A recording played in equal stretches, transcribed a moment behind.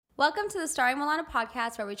Welcome to the Starring Milana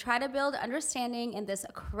podcast, where we try to build understanding in this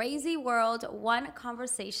crazy world, one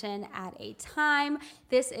conversation at a time.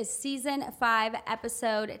 This is season 5,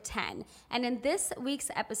 episode 10. And in this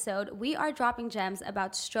week's episode, we are dropping gems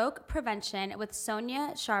about stroke prevention with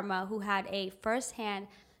Sonia Sharma, who had a firsthand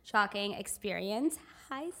shocking experience.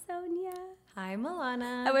 Hi, Sonia. Hi,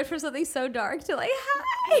 Milana. I went from something so dark to like,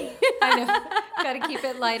 hi. I know. Got to keep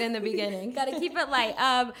it light in the beginning. Got to keep it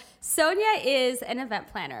light. Sonia is an event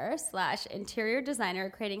planner / interior designer,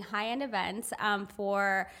 creating high-end events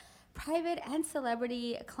for private and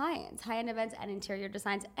celebrity clients. High-end events and interior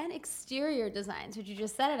designs and exterior designs, which you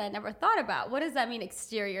just said it. I never thought about. What does that mean,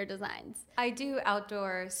 exterior designs? I do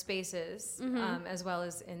outdoor spaces as well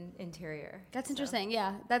as interior. That's interesting.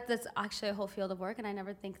 Yeah, that's actually a whole field of work, and I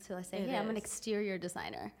never think to say, hey, I'm an exterior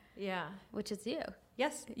designer. Yeah. Which is you.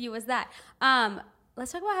 Yes. You was that.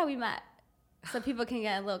 Let's talk about how we met, so people can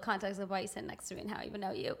get a little context of why you sit next to me and how I even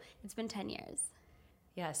know you. It's been 10 years.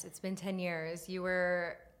 Yes, it's been 10 years. You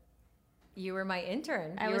were my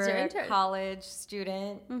intern. I was your intern. A college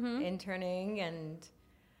student interning, and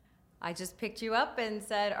I just picked you up and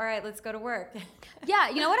said, all right, let's go to work. Yeah,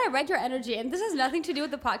 you know what? I read your energy, and this has nothing to do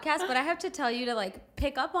with the podcast, but I have to tell you to like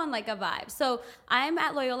pick up on like a vibe. So I'm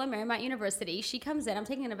at Loyola Marymount University. She comes in. I'm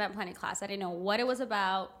taking an event planning class. I didn't know what it was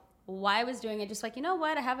about, why I was doing it. Just like, you know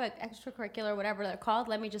what? I have an extracurricular, whatever they're called.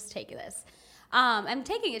 Let me just take this. I'm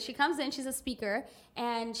taking it. She comes in. She's a speaker,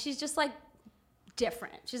 and she's just like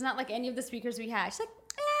different. She's not like any of the speakers we had. She's like,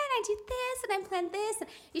 I do this and I plan this and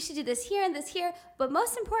you should do this here and this here, but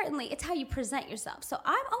most importantly, it's how you present yourself. So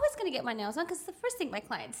I'm always going to get my nails on because it's the first thing my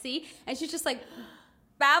clients see, and she's just like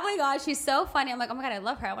babbling on. She's so funny. I'm like, oh my God, I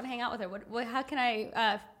love her. I want to hang out with her. How can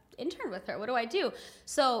I intern with her? What do I do?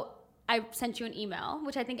 So I sent you an email,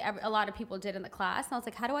 which I think a lot of people did in the class, and I was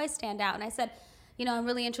like, how do I stand out? And I said, you know, I'm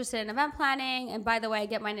really interested in event planning, and by the way, I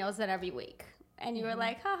get my nails done every week. And you were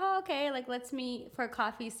like, haha, okay, like let's meet for a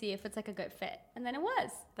coffee, see if it's like a good fit. And then it was.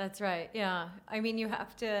 That's right. Yeah. I mean, you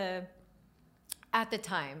have to, at the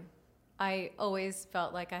time, I always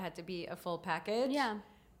felt like I had to be a full package. Yeah.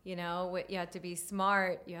 You know, you had to be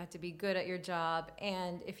smart, you had to be good at your job.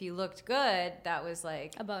 And if you looked good, that was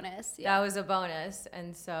like a bonus. Yeah. That was a bonus.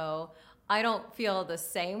 And so I don't feel the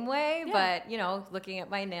same way, but, you know, looking at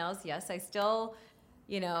my nails, yes, I still,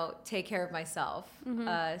 you know, take care of myself.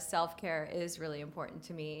 Self-care is really important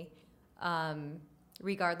to me,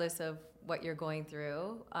 regardless of what you're going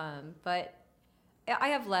through. But I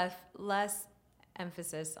have less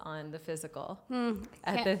emphasis on the physical. Not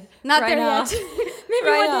right there now. yet. Maybe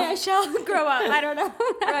Right one now. day I shall grow up. I don't know.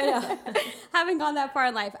 Right now. Haven't gone that far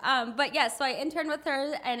in life. But yes, so I interned with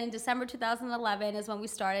her, and in December 2011 is when we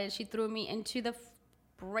started. She threw me into the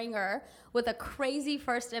ringer with a crazy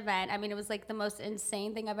first event. I mean, it was like the most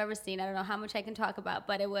insane thing I've ever seen. I don't know how much I can talk about,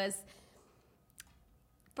 but it was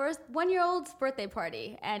first 1-year-old's birthday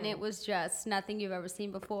party, and it was just nothing you've ever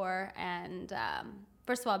seen before. And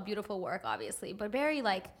first of all, beautiful work, obviously, but very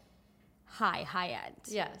like high end.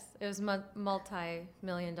 Yes, it was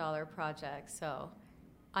multi-million-dollar project, so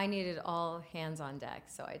I needed all hands on deck.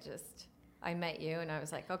 So I met you, and I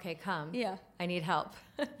was like, okay, come. Yeah. I need help.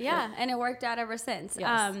 Yeah, and it worked out ever since.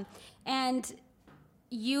 Yes. And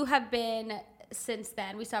you have been, since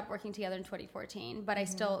then, we stopped working together in 2014, but I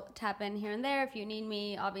still tap in here and there if you need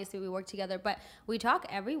me. Obviously, we work together, but we talk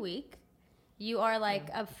every week. You are like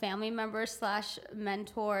a family member /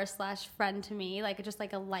 mentor / friend to me, like just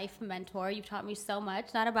like a life mentor. You've taught me so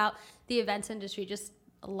much, not about the events industry, just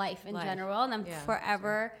life in general, and I'm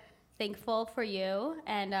forever thankful for you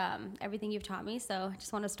and everything you've taught me. So I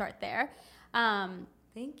just want to start there.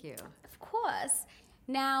 Thank you. Of course.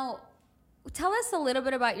 Now, tell us a little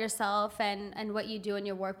bit about yourself and what you do in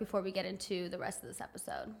your work before we get into the rest of this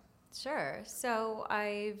episode. Sure. So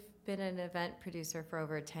I've been an event producer for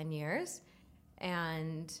over 10 years,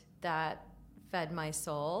 and that fed my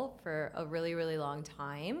soul for a really, really long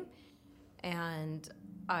time. And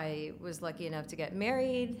I was lucky enough to get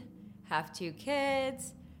married, have 2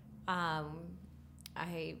 kids.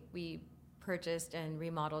 We purchased and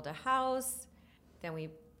remodeled a house. Then we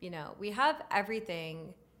have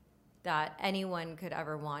everything that anyone could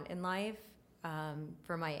ever want in life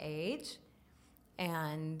for my age.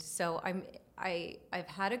 And so I've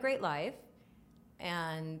had a great life,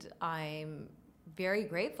 and I'm very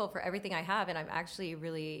grateful for everything I have, and I'm actually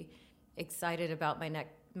really excited about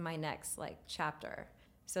my next like chapter.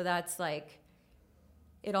 So that's like,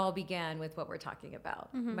 it all began with what we're talking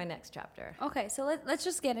about, my next chapter. Okay, so let's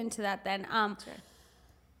just get into that then.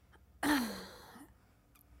 Sure.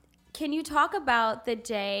 Can you talk about the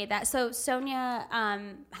day so Sonia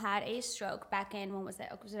had a stroke back in, when was it?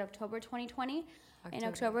 Was it October 2020? in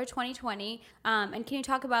October 2020. And can you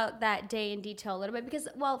talk about that day in detail a little bit? Because,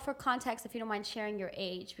 well, for context, if you don't mind sharing your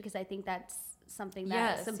age, because I think that's something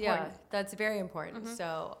that's important. Yeah, that's very important.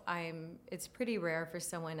 So it's pretty rare for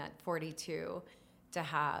someone at 42 to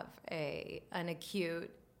have an acute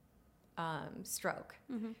stroke.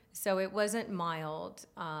 So it wasn't mild.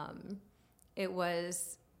 It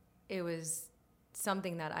was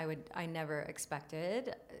something that I never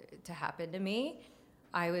expected to happen to me.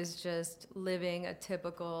 I was just living a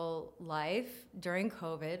typical life during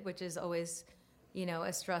COVID, which is always,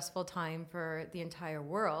 a stressful time for the entire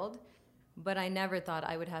world. But I never thought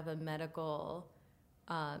I would have a medical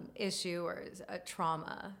issue or a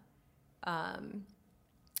trauma.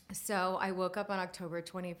 So I woke up on October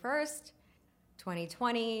 21st,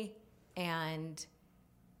 2020, and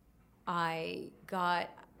I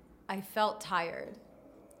felt tired.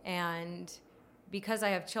 And because I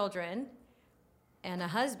have children and a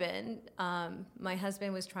husband, my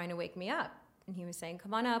husband was trying to wake me up. And he was saying,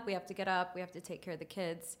 come on up, we have to get up, we have to take care of the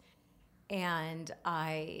kids. And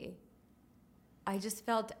I just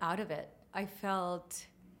felt out of it. I felt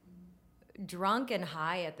drunk and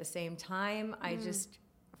high at the same time. I just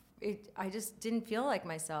didn't feel like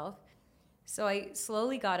myself. So I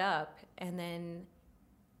slowly got up, and then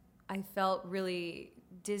I felt really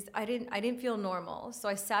I didn't feel normal. So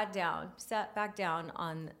I sat back down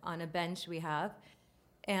on a bench we have,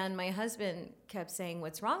 and my husband kept saying,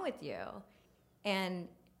 "What's wrong with you?" And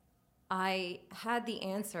I had the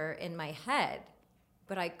answer in my head,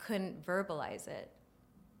 but I couldn't verbalize it.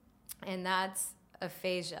 And that's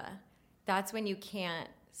aphasia. That's when you can't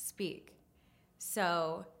speak.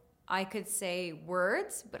 So I could say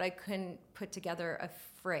words, but I couldn't put together a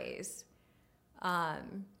phrase.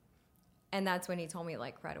 And that's when he told me,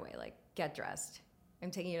 right away, get dressed.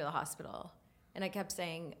 I'm taking you to the hospital. And I kept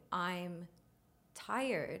saying, I'm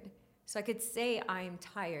tired. So I could say I'm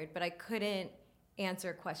tired, but I couldn't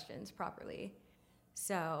answer questions properly.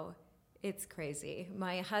 So it's crazy.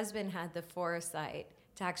 My husband had the foresight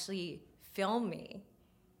to actually film me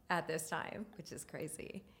at this time, which is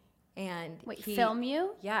crazy. And film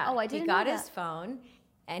you? Yeah. Oh, I didn't know that. He got his phone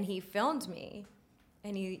and he filmed me.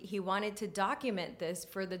 And he wanted to document this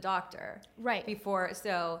for the doctor. Right.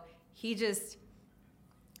 So he just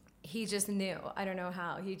knew. I don't know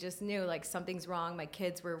how. He just knew something's wrong. My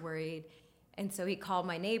kids were worried. And so he called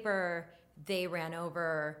my neighbor. They ran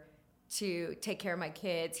over to take care of my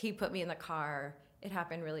kids. He put me in the car. It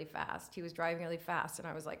happened really fast. He was driving really fast. And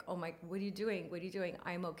I was like, oh my, what are you doing? What are you doing?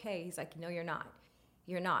 I'm okay. He's like, no, you're not.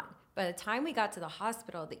 You're not. By the time we got to the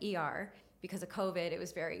hospital, the ER, because of COVID, it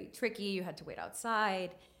was very tricky. You had to wait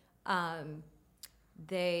outside.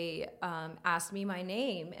 They asked me my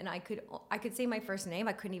name, and I could say my first name.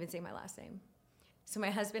 I couldn't even say my last name. So my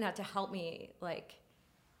husband had to help me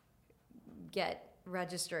get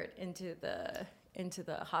registered into the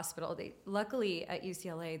hospital. Luckily at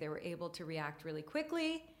UCLA, they were able to react really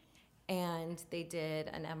quickly, and they did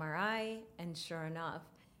an MRI, and sure enough,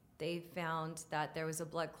 they found that there was a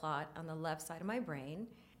blood clot on the left side of my brain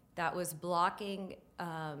that was blocking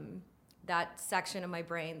that section of my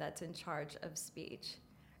brain that's in charge of speech.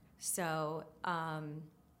 So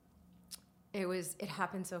it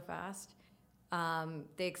happened so fast.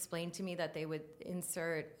 They explained to me that they would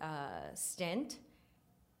insert a stent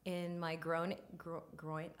in my groin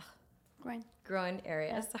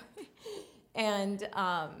area. Yeah. Sorry. And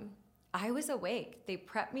I was awake. They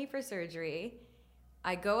prepped me for surgery.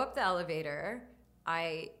 I go up the elevator.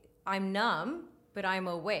 I'm numb, but I'm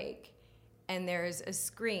awake. And there's a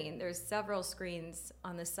screen. There's several screens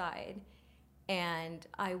on the side. And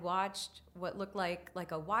I watched what looked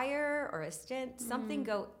like a wire or a stent, something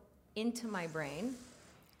go into my brain.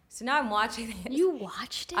 So now I'm watching it. You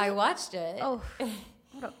watched it? I watched it. Oh.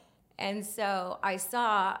 And so I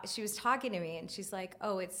saw, she was talking to me, and she's like,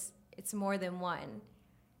 oh, it's more than one.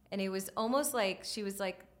 And it was almost like she was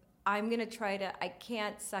like, I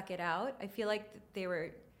can't suck it out. I feel like they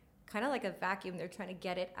were kind of like a vacuum. They're trying to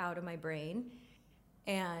get it out of my brain.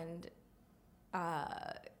 And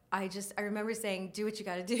I remember saying, do what you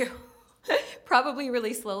got to do. Probably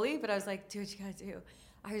really slowly, but I was like, do what you got to do.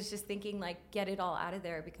 I was just thinking, get it all out of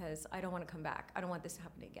there because I don't want to come back. I don't want this to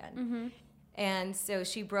happen again. Mm-hmm. And so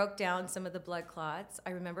she broke down some of the blood clots.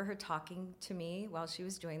 I remember her talking to me while she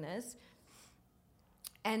was doing this.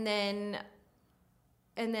 And then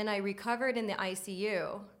I recovered in the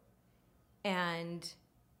ICU. And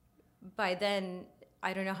by then,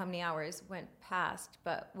 I don't know how many hours went past,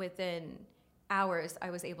 but within hours, I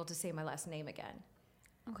was able to say my last name again.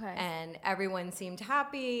 Okay. And everyone seemed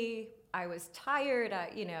happy. I was tired,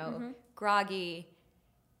 groggy.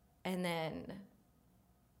 And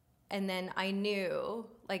And then I knew,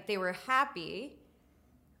 like, they were happy,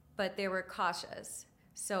 but they were cautious.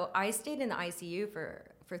 So I stayed in the ICU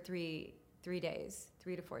for 3 days,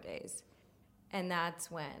 3 to 4 days. And that's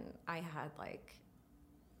when I had, like,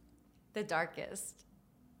 the darkest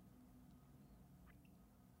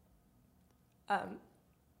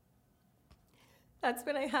that's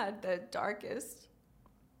when I had the darkest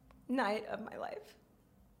night of my life.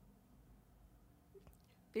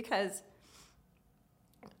 Because,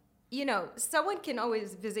 you know, someone can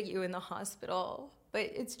always visit you in the hospital, but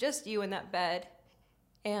it's just you in that bed.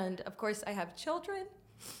 And of course, I have children.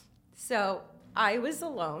 So I was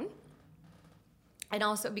alone. And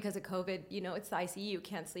also because of COVID, you know, it's the ICU, you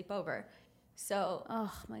can't sleep over. So,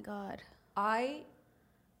 oh my God.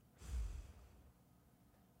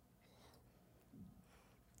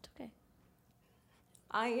 It's okay.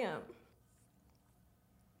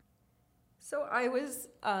 So I was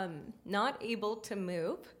not able to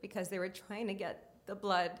move because they were trying to get the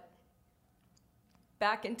blood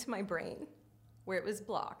back into my brain where it was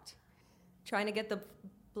blocked, trying to get the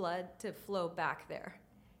blood to flow back there.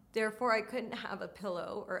 Therefore, I couldn't have a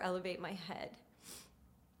pillow or elevate my head.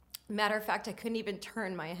 Matter of fact, I couldn't even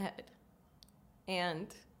turn my head.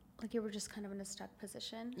 And like you were just kind of in a stuck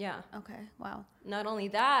position? Yeah. Okay, wow. Not only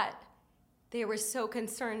that, they were so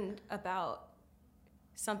concerned about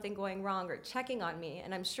something going wrong or checking on me,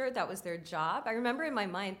 and I'm sure that was their job. I remember in my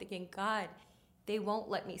mind thinking, God, they won't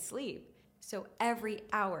let me sleep. So every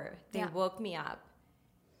hour they woke me up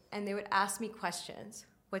and they would ask me questions.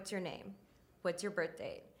 What's your name? What's your birth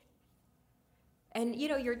date? And you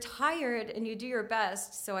know, you're tired and you do your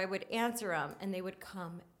best, so I would answer them and they would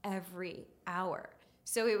come every hour.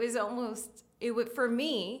 So it was for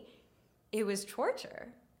me, it was torture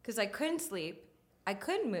because I couldn't sleep, I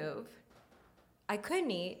couldn't move, I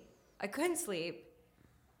couldn't eat, I couldn't sleep,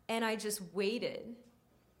 and I just waited,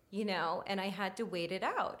 you know, and I had to wait it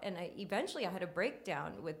out. And eventually I had a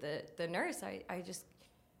breakdown with the nurse. I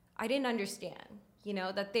didn't understand, you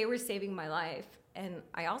know, that they were saving my life. And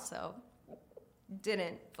I also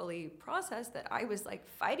didn't fully process that I was like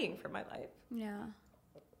fighting for my life. Yeah.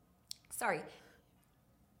 Sorry.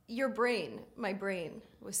 My brain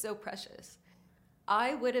was so precious.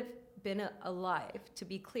 I would have been alive, to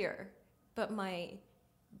be clear, but my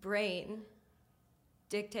brain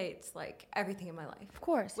dictates like everything in my life. Of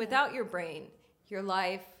course. Without your brain, your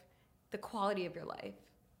life, the quality of your life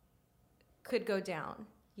could go down,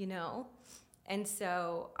 you know? And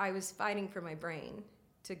so I was fighting for my brain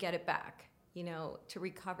to get it back, you know, to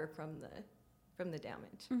recover from the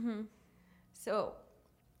damage. Mm-hmm. So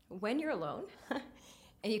when you're alone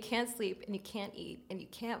and you can't sleep and you can't eat and you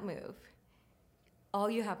can't move, all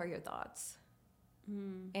you have are your thoughts.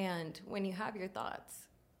 Mm. And when you have your thoughts,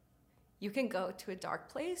 you can go to a dark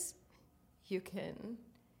place. You can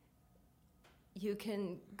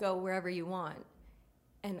go wherever you want.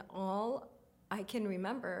 And all I can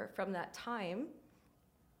remember from that time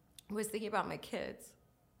was thinking about my kids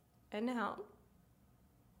and how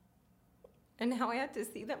I had to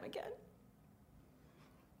see them again.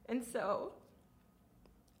 And so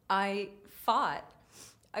I fought.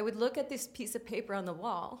 I would look at this piece of paper on the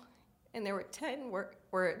wall, and there were 10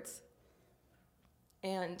 words.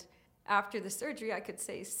 And after the surgery, I could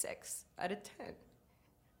say 6 out of 10.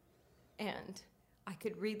 And I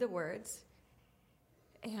could read the words,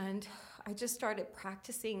 and I just started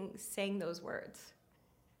practicing saying those words,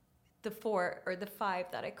 the 4 or the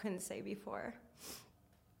 5 that I couldn't say before.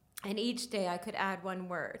 And each day I could add 1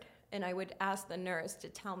 word, and I would ask the nurse to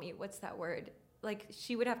tell me what's that word. Like,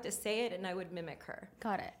 she would have to say it, and I would mimic her.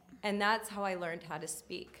 Got it. And that's how I learned how to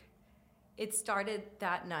speak. It started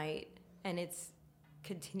that night, and it's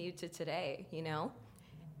continued to today, you know?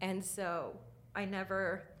 And so I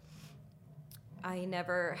never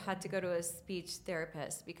had to go to a speech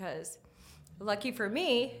therapist because, lucky for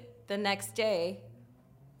me, the next day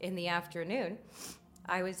in the afternoon,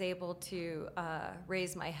 I was able to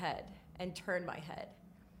raise my head and turn my head.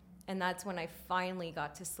 And that's when I finally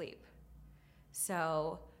got to sleep.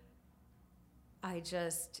 So I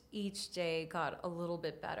just each day got a little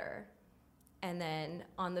bit better. And then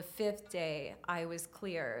on the 5th day, I was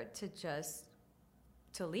clear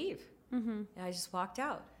to leave. Mm-hmm. And I just walked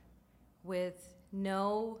out with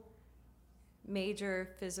no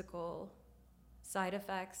major physical side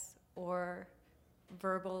effects or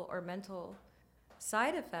verbal or mental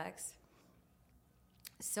side effects.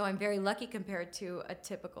 So I'm very lucky compared to a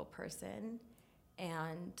typical person.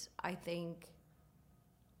 And I think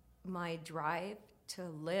my drive to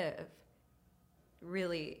live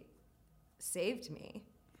really saved me.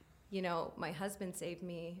 You know, my husband saved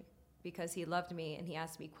me because he loved me and he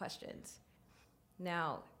asked me questions.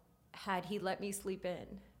 Now, had he let me sleep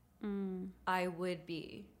in, I would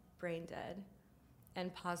be brain dead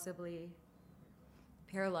and possibly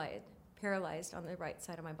paralyzed on the right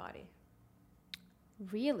side of my body.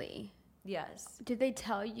 Really? Yes. Did they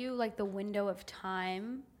tell you like the window of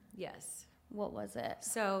time? Yes. What was it?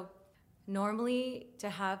 So normally to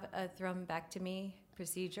have a thrombectomy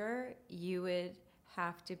procedure, you would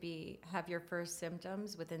have to have your first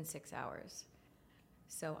symptoms within 6 hours.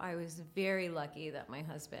 So I was very lucky that my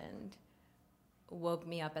husband woke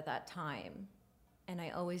me up at that time. And I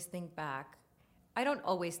always think back. I don't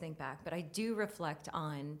always think back, but I do reflect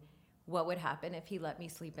on what would happen if he let me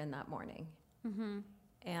sleep in that morning. Mm-hmm.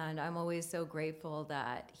 And I'm always so grateful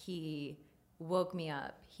that he woke me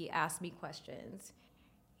up. He asked me questions.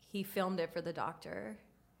 He filmed it for the doctor.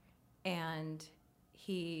 And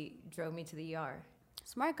he drove me to the ER.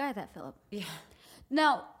 Smart guy, that Philip. Yeah.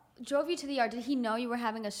 Now, drove you to the ER. Did he know you were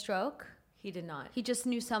having a stroke? He did not. He just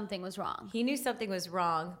knew something was wrong. He knew something was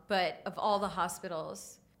wrong, but of all the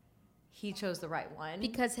hospitals, he chose the right one.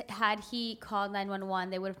 Because had he called 911,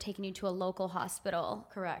 they would have taken you to a local hospital.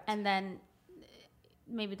 Correct. And then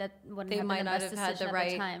maybe that wouldn't They have might been the not best have had decision the at the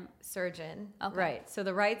right time. surgeon. Okay. Right. So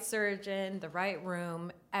the right surgeon, the right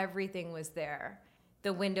room, everything was there.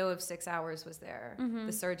 The window of 6 hours was there. Mm-hmm.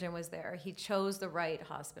 The surgeon was there. He chose the right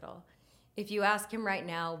hospital. If you ask him right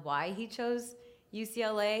now why he chose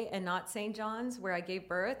UCLA and not St. John's, where I gave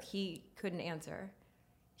birth, he couldn't answer.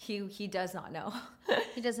 He does not know.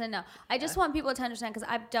 He doesn't know. I just want people to understand, because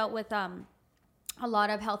I've dealt with a lot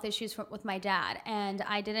of health issues with my dad, and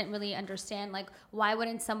I didn't really understand, like, why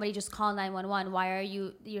wouldn't somebody just call 911? Why are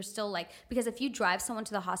you're still like, because if you drive someone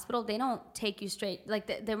to the hospital, they don't take you straight, like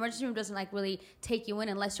the emergency room doesn't like really take you in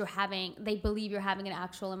unless they believe you're having an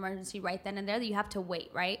actual emergency right then and there, that you have to wait,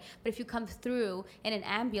 right? But if you come through in an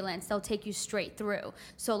ambulance, they'll take you straight through.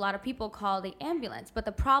 So a lot of people call the ambulance, but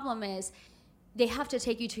the problem is they have to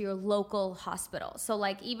take you to your local hospital. So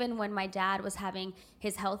like, even when my dad was having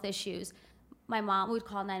his health issues, my mom would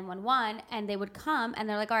call 911 and they would come and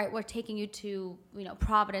they're like, all right, we're taking you to,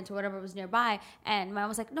 Providence or whatever was nearby. And my mom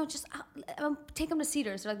was like, no, just take him to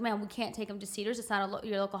Cedars. They're like, ma'am, we can't take him to Cedars. It's not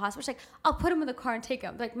your local hospital. She's like, I'll put him in the car and take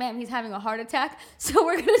him. They're like, ma'am, he's having a heart attack, so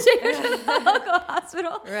we're going to take him to the local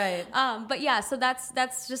hospital. Right. But yeah, so that's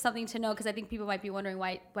just something to know, because I think people might be wondering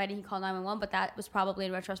why did he call 911, but that was probably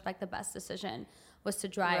in retrospect the best decision, was to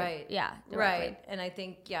drive. Right. Yeah. Directly. Right. And I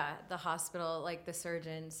think, the hospital, like the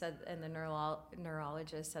surgeon said, and the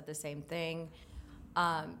neurologist said the same thing,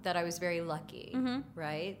 that I was very lucky. Mm-hmm.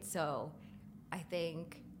 Right. So I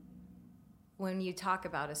think when you talk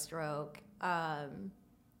about a stroke, and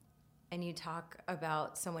you talk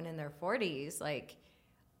about someone in their 40s, like,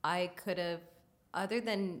 I could have, other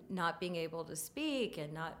than not being able to speak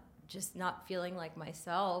and not feeling like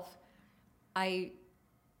myself, I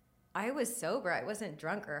was sober. I wasn't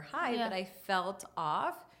drunk or high, but I felt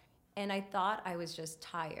off, and I thought I was just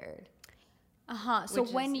tired. So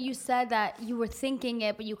when you said that you were thinking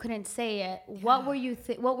it, but you couldn't say it, what were you?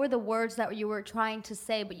 What were the words that you were trying to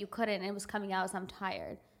say, but you couldn't, and it was coming out as "I'm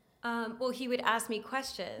tired"? Well, he would ask me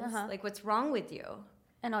questions like, "What's wrong with you?"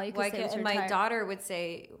 And all you could say was, and "You're my tired." daughter would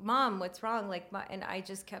say, "Mom, what's wrong?" And I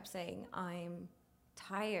just kept saying, "I'm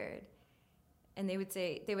tired." And they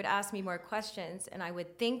would ask me more questions, and I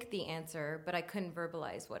would think the answer, but I couldn't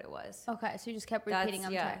verbalize what it was. Okay, so you just kept repeating,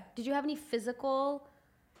 "I'm tired." Did you have any physical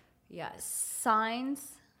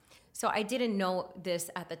signs? So I didn't know this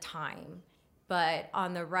at the time, but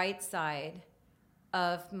on the right side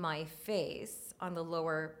of my face, on the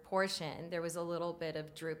lower portion, there was a little bit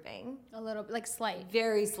of drooping. A little bit, like slight.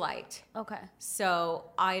 Very slight. Okay. So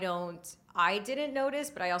I didn't notice,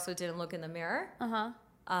 but I also didn't look in the mirror.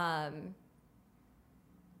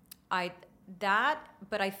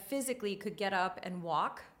 But I physically could get up and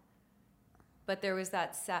walk, but there was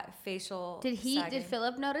that facial. Did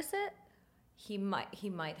Philip notice it? He might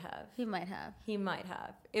have. He might have. He might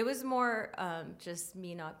have. It was more just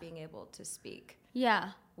me not being able to speak.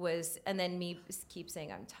 Yeah. And then me keep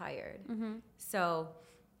saying I'm tired. Mm-hmm. So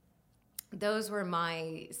those were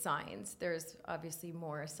my signs. There's obviously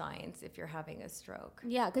more signs if you're having a stroke.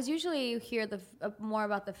 Yeah, because usually you hear more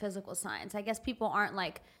about the physical signs. I guess people aren't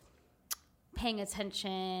like paying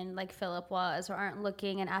attention like Philip was, or aren't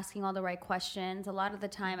looking and asking all the right questions. A lot of the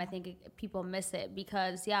time I think people miss it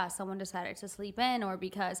because someone decided to sleep in, or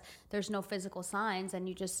because there's no physical signs and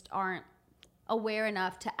you just aren't aware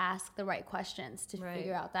enough to ask the right questions to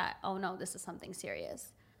figure out that, oh no, this is something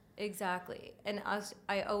serious. Exactly. And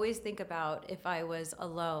I always think about if I was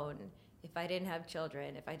alone, if I didn't have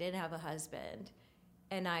children, if I didn't have a husband,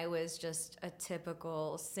 and I was just a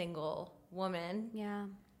typical single woman. Yeah.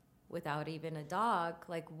 without even a dog,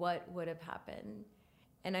 like what would have happened?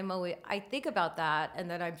 And I think about that, and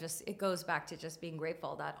then it goes back to just being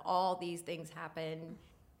grateful that all these things happen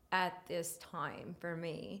at this time for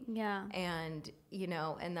me. Yeah. And,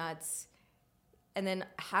 and then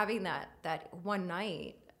having that one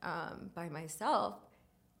night by myself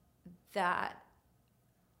that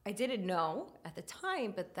I didn't know at the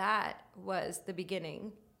time, but that was the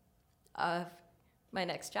beginning of my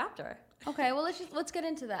next chapter. Okay, well let's get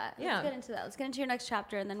into that. Yeah. Let's get into that. Let's get into your next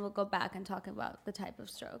chapter, and then we'll go back and talk about the type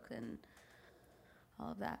of stroke and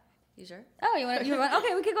all of that. You sure? Oh, you want?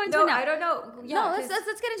 Okay, we could go into No, it now. I don't know. Yeah, no, let's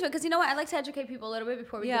get into it, because you know what? I like to educate people a little bit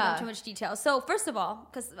before we give them too much detail. So first of all,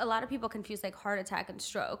 because a lot of people confuse like heart attack and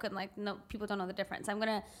stroke, and like no, people don't know the difference. I'm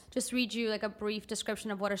gonna just read you like a brief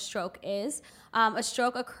description of what a stroke is. A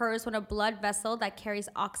stroke occurs when a blood vessel that carries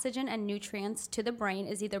oxygen and nutrients to the brain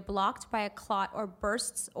is either blocked by a clot or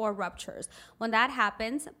bursts or ruptures. When that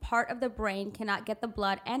happens, part of the brain cannot get the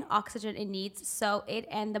blood and oxygen it needs, so it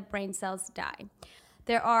and the brain cells die.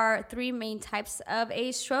 There are 3 main types of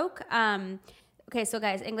a stroke. Okay, so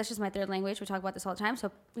guys, English is my third language. We talk about this all the time,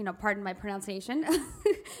 so pardon my pronunciation.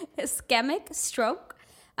 Ischemic stroke.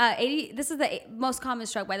 This is the most common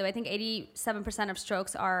stroke, by the way. I think 87% of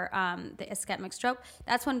strokes are the ischemic stroke.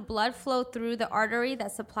 That's when blood flow through the artery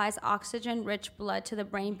that supplies oxygen-rich blood to the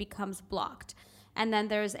brain becomes blocked. And then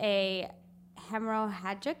there's a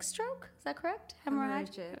hemorrhagic stroke. Is that correct?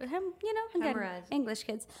 Hemorrhagic. Again, English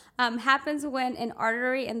kids. Happens when an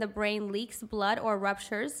artery in the brain leaks blood or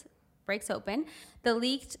ruptures, breaks open. The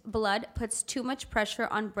leaked blood puts too much pressure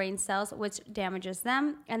on brain cells, which damages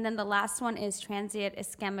them. And then the last one is transient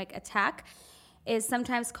ischemic attack. Is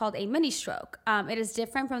sometimes called a mini stroke. It is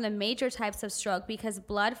different from the major types of stroke because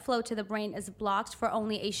blood flow to the brain is blocked for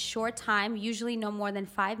only a short time, usually no more than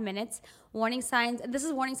 5 minutes. Warning signs, this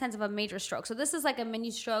is warning signs of a major stroke. So this is like a mini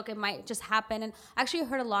stroke. It might just happen. And actually I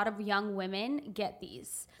heard a lot of young women get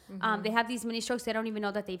these. They have these mini strokes. They don't even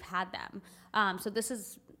know that they've had them. So this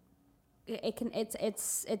is,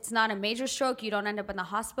 it's not a major stroke. You don't end up in the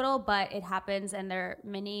hospital, but it happens and they're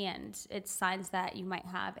mini, and it's signs that you might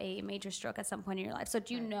have a major stroke at some point in your life. So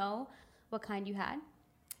do you know what kind you had?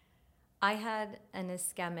 I had an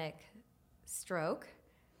ischemic stroke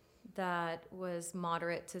that was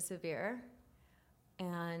moderate to severe.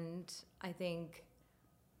 And I think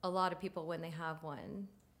a lot of people, when they have one,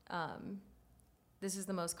 this is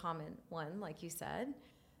the most common one, like you said.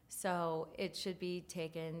 So it should be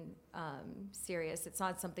taken serious. It's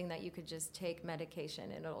not something that you could just take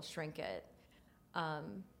medication and it'll shrink it.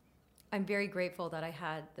 I'm very grateful that I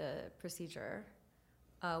had the procedure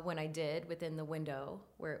when I did, within the window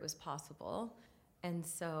where it was possible. And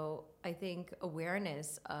so I think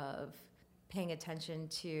awareness of paying attention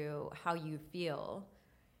to how you feel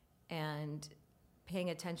and paying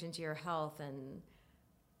attention to your health and,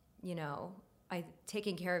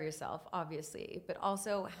 taking care of yourself, obviously, but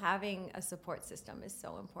also having a support system is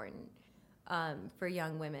so important for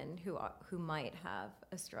young women who might have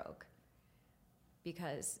a stroke,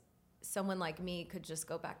 because someone like me could just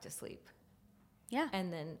go back to sleep. Yeah.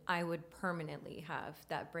 And then I would permanently have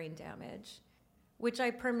that brain damage, which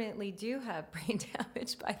I permanently do have brain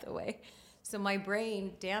damage, by the way. So my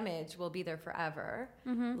brain damage will be there forever.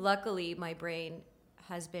 Mm-hmm. Luckily, my brain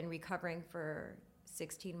has been recovering for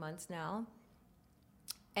 16 months now.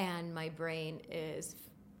 And my brain is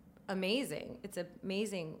amazing. It's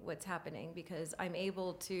amazing what's happening, because I'm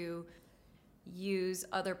able to use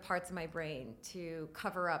other parts of my brain to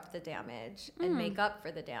cover up the damage and make up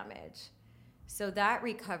for the damage. So that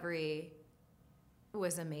recovery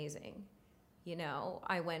was amazing.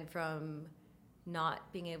 I went from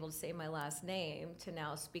not being able to say my last name to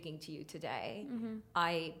now speaking to you today. Mm-hmm.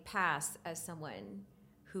 I pass as someone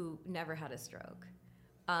who never had a stroke.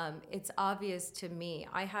 It's obvious to me.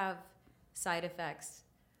 I have side effects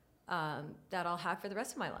that I'll have for the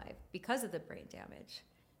rest of my life because of the brain damage.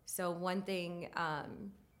 So one thing,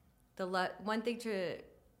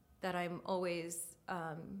 that I'm always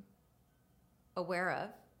aware of,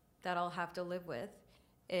 that I'll have to live with,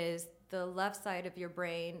 is the left side of your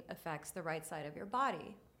brain affects the right side of your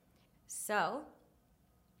body. So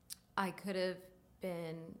I could have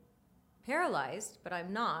been paralyzed, but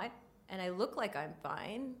I'm not. And I look like I'm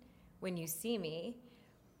fine when you see me.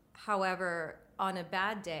 However, on a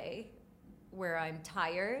bad day where I'm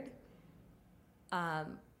tired,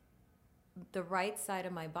 the right side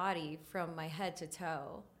of my body, from my head to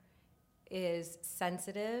toe, is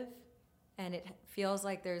sensitive, and it feels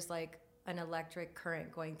like there's like an electric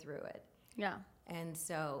current going through it. Yeah. And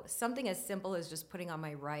so something as simple as just putting on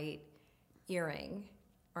my right earring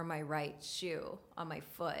or my right shoe on my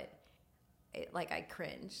foot like I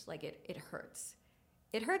cringe. Like it hurts.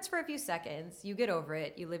 It hurts for a few seconds. You get over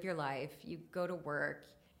it. You live your life. You go to work.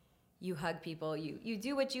 You hug people. You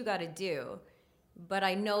do what you got to do. But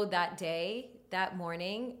I know that day, that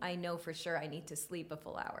morning, I know for sure I need to sleep a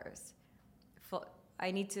full hours. I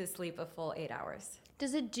need to sleep a full 8 hours.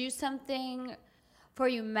 Does it do something for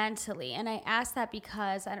you mentally? And I asked that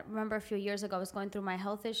because I remember a few years ago I was going through my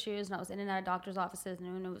health issues and I was in and out of doctor's offices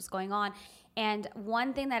and knew what was going on. And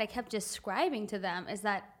one thing that I kept describing to them is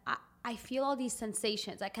that I feel all these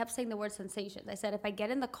sensations. I kept saying the word sensations. I said, if I get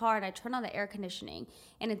in the car and I turn on the air conditioning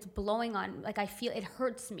and it's blowing on, like I feel it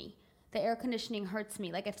hurts me. The air conditioning hurts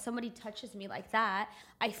me. Like if somebody touches me like that,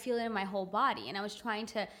 I feel it in my whole body. And I was trying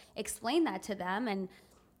to explain that to them. And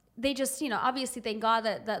they just, obviously thank God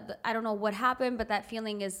that I don't know what happened, but that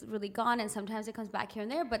feeling is really gone. And sometimes it comes back here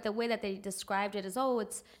and there. But the way that they described it is,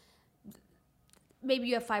 it's maybe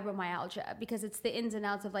you have fibromyalgia because it's the ins and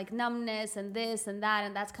outs of like numbness and this and that.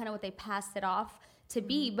 And that's kind of what they passed it off to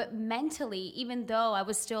be. But mentally, even though I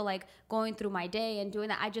was still like going through my day and doing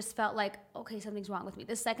that, I just felt like, okay, something's wrong with me.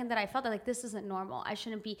 The second that I felt that, like, this isn't normal. I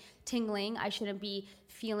shouldn't be tingling. I shouldn't be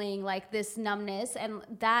feeling like this numbness. And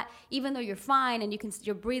that, even though you're fine and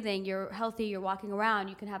you're breathing, you're healthy, you're walking around,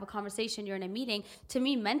 you can have a conversation, you're in a meeting. To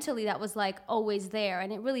me, mentally, that was like always there.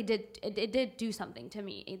 And it really did, it did do something to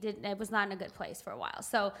me. It was not in a good place for a while.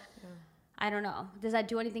 So I don't know. Does that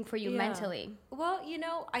do anything for you mentally? Well,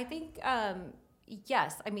 I think,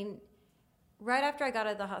 yes. I mean, right after I got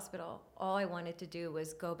out of the hospital, all I wanted to do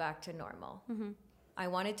was go back to normal. Mm-hmm. I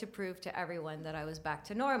wanted to prove to everyone that I was back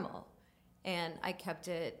to normal. And I kept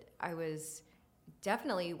it. I was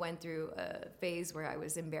definitely went through a phase where I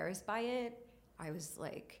was embarrassed by it. I was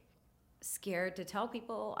like scared to tell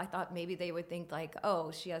people. I thought maybe they would think like,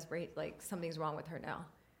 oh, she has brain, like something's wrong with her now.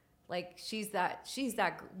 Like she's that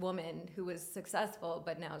woman who was successful,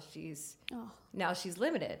 but now she's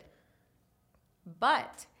limited.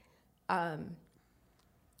 But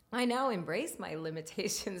I now embrace my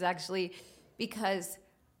limitations actually because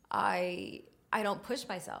I don't push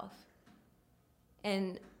myself.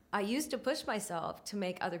 And I used to push myself to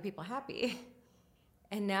make other people happy.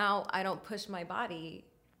 And now I don't push my body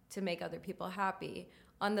to make other people happy.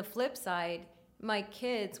 On the flip side, my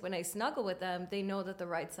kids, when I snuggle with them, they know that the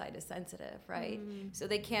right side is sensitive, right? Mm-hmm. So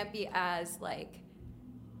they can't be as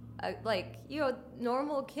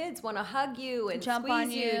normal kids want to hug you and jump squeeze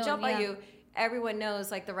on you, jump on you. Everyone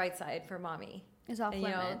knows like the right side for mommy. It's off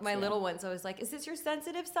limits. My little one's always like, is this your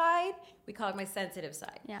sensitive side? We call it my sensitive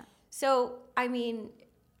side. Yeah. So, I mean,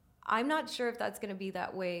 I'm not sure if that's going to be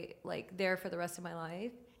that way, like there for the rest of my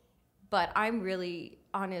life, but I'm really,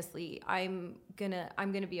 honestly, I'm gonna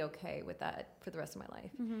be okay with that for the rest of my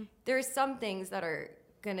life. Mm-hmm. There's some things that are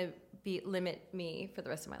going to limit me for the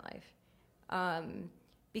rest of my life.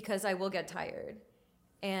 Because I will get tired.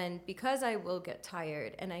 And because I will get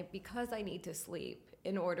tired and because I need to sleep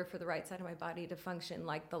in order for the right side of my body to function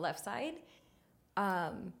like the left side,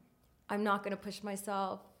 I'm not going to push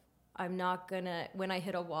myself. I'm not going to, when I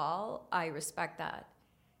hit a wall, I respect that.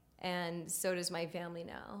 And so does my family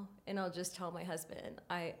now. And I'll just tell my husband,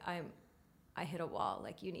 I hit a wall,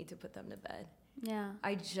 like you need to put them to bed. Yeah.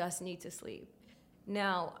 I just need to sleep.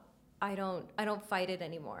 Now, I don't fight it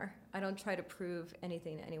anymore. I don't try to prove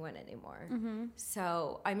anything to anyone anymore. Mm-hmm.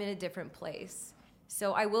 So I'm in a different place.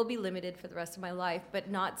 So I will be limited for the rest of my life, but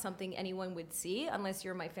not something anyone would see unless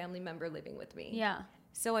you're my family member living with me. Yeah.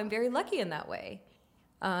 So I'm very lucky in that way.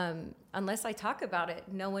 Unless I talk about it,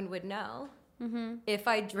 no one would know. Mm-hmm. If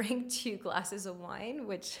I drink 2 glasses of wine,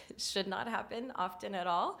 which should not happen often at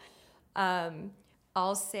all,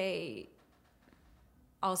 I'll say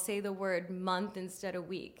the word month instead of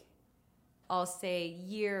week. I'll say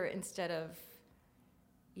year instead of,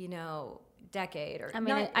 decade. Or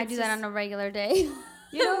I do that on a regular day.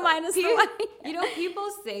 Minus the wine. People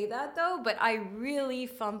say that though, but I really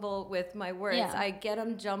fumble with my words. Yeah. I get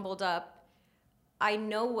them jumbled up. I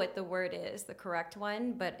know what the word is, the correct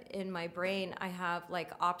one, but in my brain I have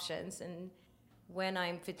like options, and when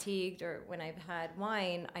I'm fatigued or when I've had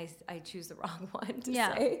wine, I choose the wrong one to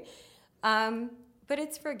say. But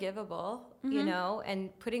it's forgivable, mm-hmm.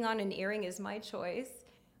 And putting on an earring is my choice.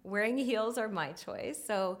 Wearing heels are my choice.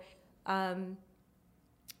 So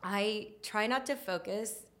I try not to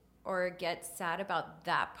focus or get sad about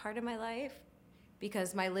that part of my life,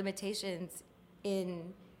 because my limitations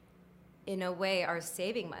in a way are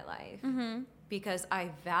saving my life, mm-hmm. because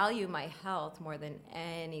I value my health more than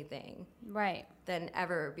anything, right, than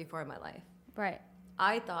ever before in my life. Right.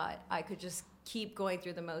 I thought I could just keep going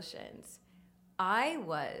through the motions. I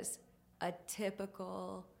was a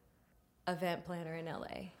typical event planner in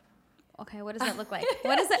LA. Okay, what does that look like?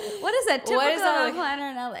 What is a typical event planner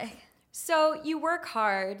in LA? So you work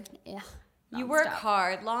hard. Yeah. You work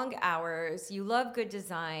hard, long hours. You love good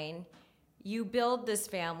design. You build this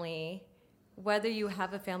family, whether you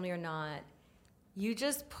have a family or not. You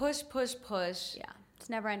just push, push, push. Yeah, it's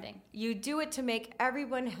never ending. You do it to make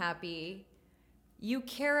everyone happy. You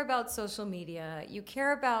care about social media. You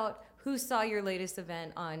care about who saw your latest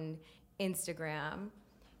event on Instagram.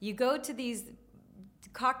 You go to these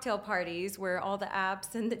cocktail parties where all the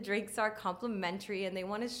apps and the drinks are complimentary and they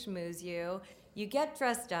want to schmooze you. You get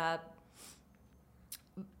dressed up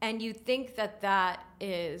and you think that that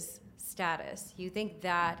is status. You think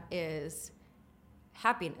that is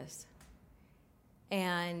happiness.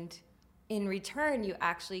 And in return, you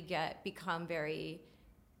actually become very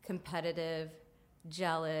competitive,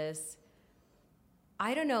 jealous.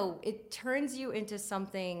 I don't know, it turns you into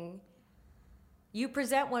something. You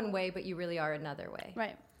present one way, but you really are another way.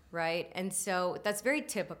 Right. Right? And so that's very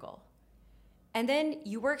typical. And then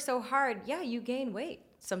you work so hard, yeah, you gain weight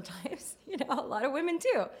sometimes. A lot of women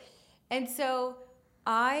do. And so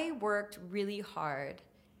I worked really hard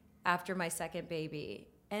after my second baby,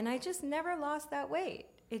 and I just never lost that weight.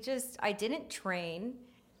 I didn't train.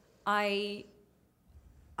 I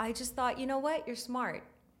just thought, you know what? You're smart.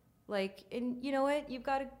 And you know what? You've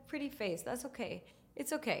got a pretty face. That's okay.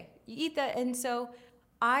 It's okay. You eat that. And so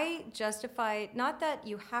I justified, not that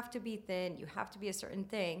you have to be thin, you have to be a certain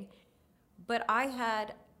thing, but I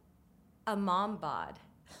had a mom bod.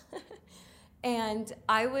 And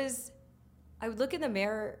I would look in the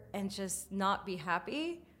mirror and just not be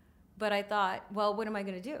happy. But I thought, well, what am I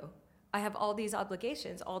going to do? I have all these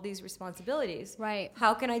obligations, all these responsibilities. Right.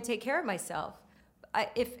 How can I take care of myself?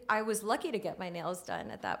 If I was lucky to get my nails done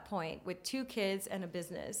at that point with 2 kids and a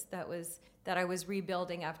business that I was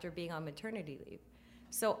rebuilding after being on maternity leave.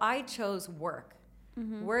 So I chose work.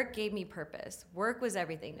 Mm-hmm. Work gave me purpose. Work was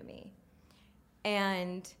everything to me.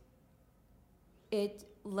 And it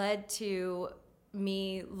led to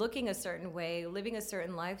me looking a certain way, living a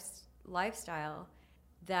certain lifestyle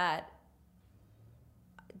that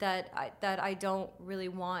I don't really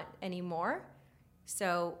want anymore.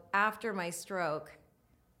 So after my stroke,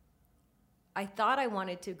 I thought I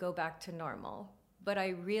wanted to go back to normal, but I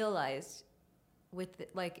realized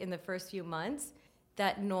in the first few months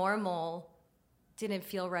that normal didn't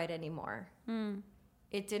feel right anymore.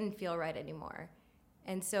 It didn't feel right anymore.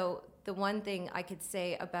 And so the one thing I could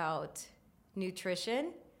say about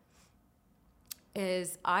nutrition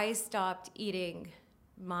is I stopped eating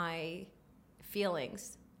my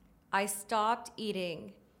feelings. I stopped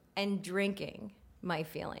eating and drinking my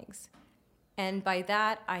feelings. And by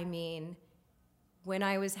that, I mean, when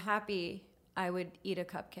I was happy, I would eat a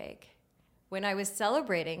cupcake. When I was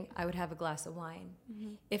celebrating, I would have a glass of wine.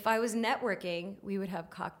 Mm-hmm. If I was networking, we would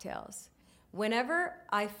have cocktails. Whenever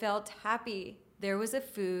I felt happy, there was a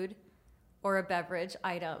food or a beverage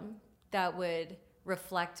item that would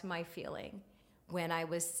reflect my feeling. When I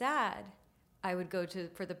was sad, I would go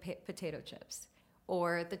for the potato chips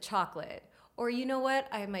or the chocolate. Or you know what?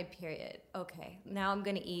 I have my period. Okay, now I'm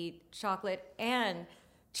gonna eat chocolate and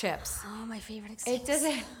chips. Oh, my favorite excuse. It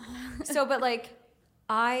doesn't. So, but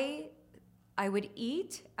I would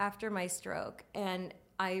eat after my stroke, and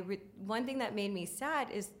one thing that made me sad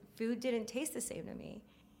is food didn't taste the same to me,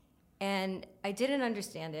 and I didn't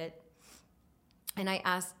understand it. And I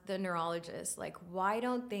asked the neurologist, why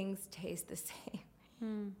don't things taste the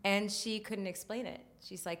same? And she couldn't explain it.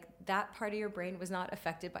 She's like, that part of your brain was not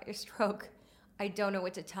affected by your stroke. I don't know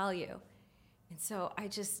what to tell you. And so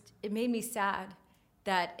it made me sad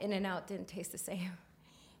that In-N-Out didn't taste the same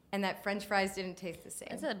and that French fries didn't taste the same.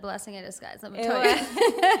 It's a blessing in disguise, let me tell you.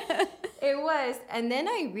 It was. And then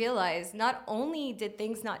I realized not only did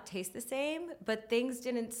things not taste the same, but things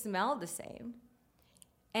didn't smell the same.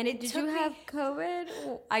 And Did you have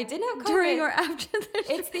COVID? I didn't have COVID. During or after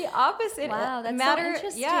the It's the opposite. Wow, that's so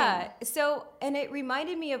interesting. Yeah. So, and it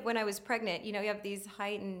reminded me of when I was pregnant. You have these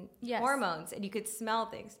heightened hormones and you could smell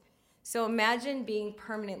things. So imagine being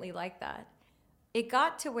permanently like that. It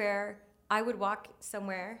got to where I would walk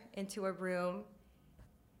somewhere into a room.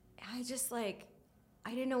 I just I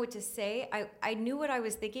didn't know what to say. I knew what I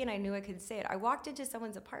was thinking. I knew I could say it. I walked into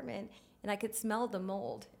someone's apartment and I could smell the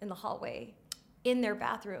mold in the hallway in their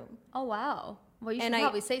bathroom. Oh, wow. Well, you should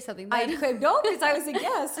probably say something then. I could. No, because I was a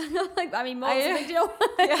guest. Mold's a big deal.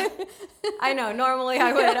 Yeah. I know. Normally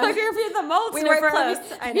I would. If you're the mold we were close.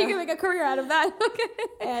 You can make a career out of that. Okay.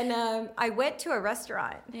 And I went to a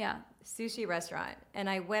restaurant. Yeah. Sushi restaurant. And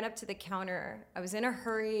I went up to the counter. I was in a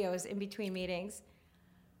hurry. I was in between meetings.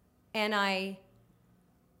 And I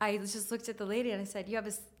just looked at the lady and I said, you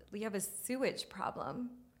have a sewage problem.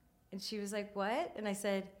 And she was like, what? And I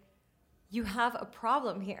said, you have a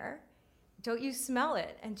problem here. Don't you smell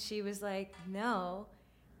it? And she was like, no.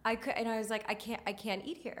 And I was like, I can't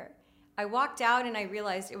eat here. I walked out and I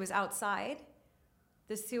realized it was outside.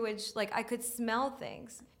 The sewage, like I could smell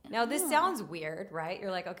things. Now this sounds weird, right?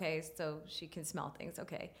 You're like, okay, so she can smell things,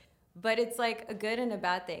 okay. But it's like a good and a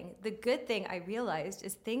bad thing. The good thing I realized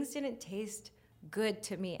is things didn't taste good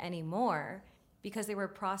to me anymore because they were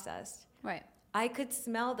processed. Right. I could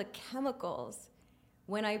smell the chemicals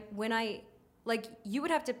when I like you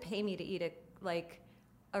would have to pay me to eat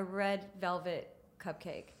a red velvet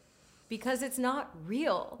cupcake because it's not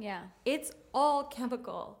real. Yeah. It's all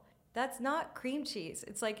chemical. That's not cream cheese.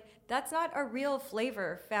 It's like that's not a real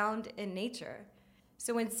flavor found in nature.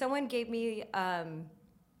 So when someone gave me a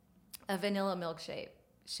vanilla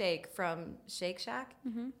milkshake from Shake Shack,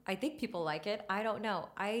 I think people like it. I don't know.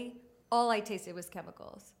 All I tasted was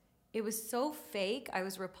chemicals. It was so fake, I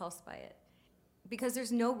was repulsed by it because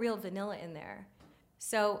there's no real vanilla in there.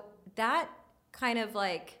 So that kind of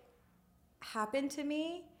like happened to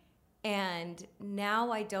me, and now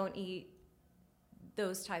I don't eat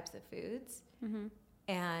those types of foods.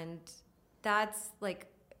 And that's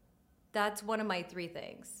one of my 3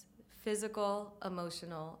 things: physical,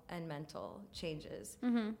 emotional, and mental changes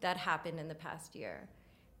that happened in the past year.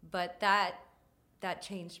 But that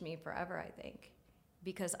changed me forever, I think,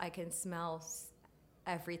 because I can smell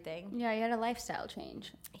everything. Yeah, you had a lifestyle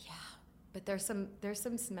change. Yeah, but there's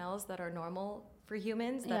some smells that are normal for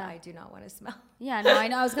humans that I do not want to smell. Yeah, no, I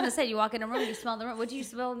know. I was gonna say, you walk in a room, you smell the room. What do you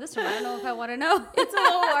smell in this room? I don't know if I want to know. It's a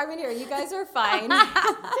little warm in here. You guys are fine.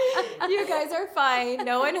 You guys are fine.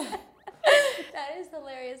 No one. That is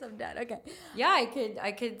hilarious. I'm done. Okay. Yeah,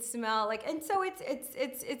 I could smell like, and so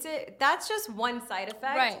that's just one side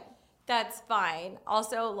effect. Right. That's fine.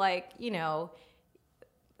 Also, like, you know,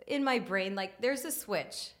 in my brain, like there's a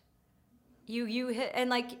switch. You hit, and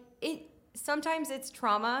like it. Sometimes it's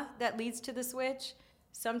trauma that leads to the switch.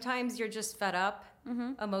 Sometimes you're just fed up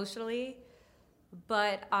emotionally.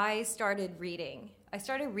 But I started reading.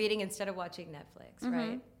 Instead of watching Netflix,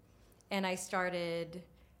 right? And I started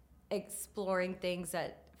exploring things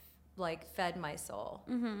that like fed my soul.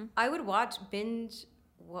 I would binge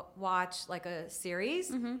watch like a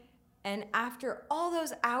series. And after all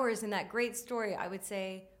those hours in that great story, I would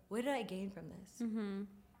say, what did I gain from this?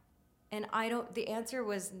 And the answer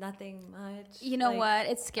was nothing much. You know what?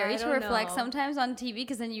 It's scary to reflect sometimes on TV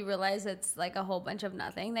because then you realize it's like a whole bunch of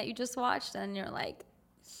nothing that you just watched and you're like,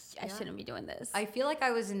 I shouldn't be doing this. I feel like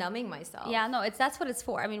I was numbing myself. Yeah, no, that's what it's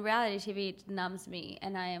for. I mean, reality TV numbs me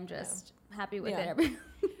and I am just happy with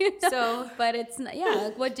it. So, but it's not,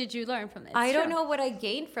 like, what did you learn from it? I don't know what I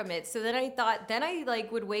gained from it. So then I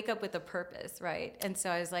like would wake up with a purpose, right? And so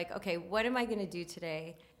I was like, okay, what am I going to do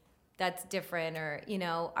today that's different? Or, you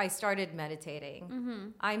know, I started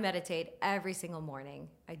meditating. I meditate every single morning.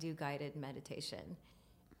 I do guided meditation.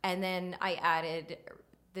 And then I added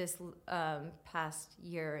this past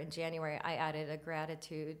year in January, I added a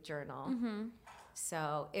gratitude journal.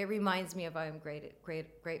 So it reminds me of what I'm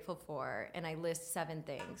grateful for, and I list 7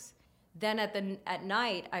 things. Then at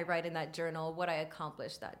night, I write in that journal what I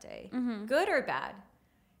accomplished that day, good or bad.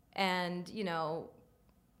 And, you know,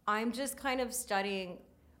 I'm just kind of studying.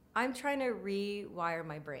 I'm trying to rewire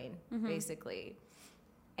my brain, basically,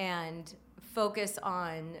 and focus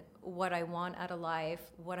on what I want out of life,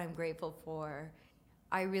 what I'm grateful for.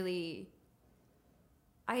 I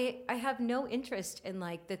have no interest in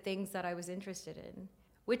like the things that I was interested in,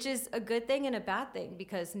 which is a good thing and a bad thing,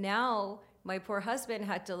 because now my poor husband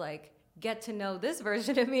had to like get to know this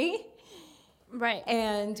version of me. Right.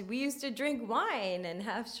 And we used to drink wine and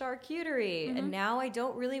have charcuterie. And now I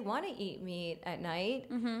don't really want to eat meat at night.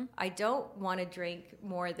 I don't want to drink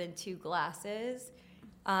more than 2 glasses.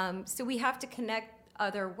 So we have to connect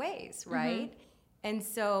other ways, right? And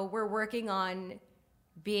so we're working on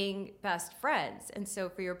being best friends. And so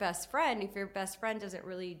for your best friend, if your best friend doesn't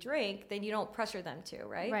really drink, then you don't pressure them to,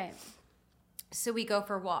 right? Right. So we go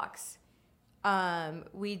for walks.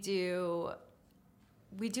 We do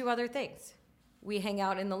other things. We hang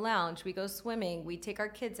out in the lounge. We go swimming. We take our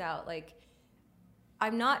kids out. Like,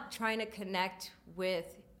 I'm not trying to connect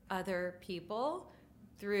with other people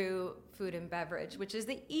through food and beverage, which is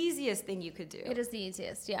the easiest thing you could do. It is the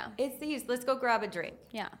easiest, yeah. It's the easiest. Let's go grab a drink.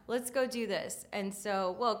 Yeah. Let's go do this. And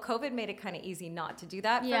so, well, COVID made it kind of easy not to do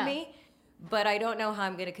that for me, but I don't know how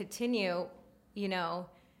I'm going to continue, you know,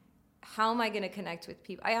 how am I going to connect with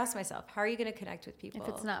people? I ask myself, how are you going to connect with people? If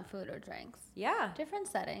it's not food or drinks. Yeah. Different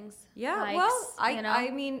settings. Yeah. Hikes, well, you know?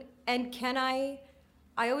 I mean, and I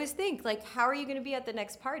always think, like, how are you going to be at the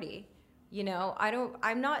next party? You know,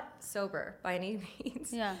 I'm not sober by any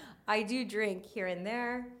means. Yeah. I do drink here and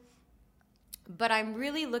there, but I'm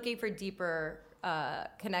really looking for deeper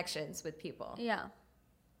connections with people. Yeah.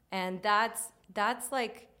 And that's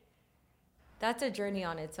a journey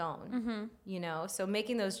on its own, you know? So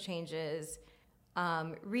making those changes,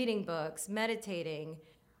 reading books, meditating,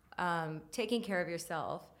 taking care of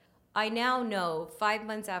yourself. I now know 5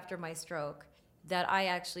 months after my stroke that I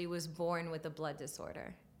actually was born with a blood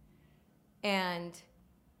disorder. And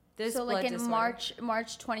this So blood like in disorder,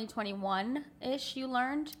 March 2021-ish, you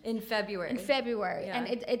learned? in February. In February. Yeah.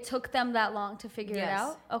 And it took them that long to figure it Yes.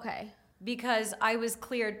 out? Okay. Because I was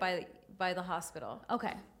cleared by the hospital.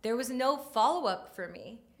 Okay. There was no follow-up for me.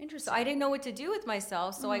 Interesting. So I didn't know what to do with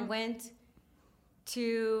myself. So I went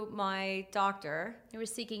to my doctor. You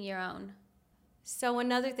were seeking your own. So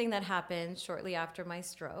another thing that happened shortly after my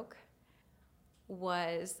stroke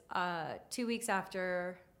was 2 weeks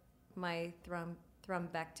after my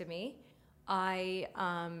thrombectomy, I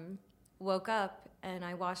woke up and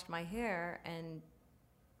I washed my hair and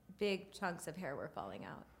big chunks of hair were falling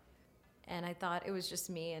out. And I thought it was just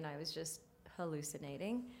me and I was just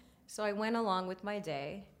hallucinating. So I went along with my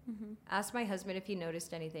day, asked my husband if he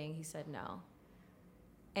noticed anything. He said no.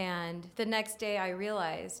 And the next day I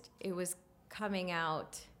realized it was coming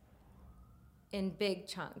out in big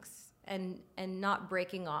chunks and not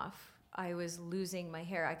breaking off. I was losing my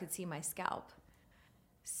hair. I could see my scalp.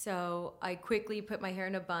 So I quickly put my hair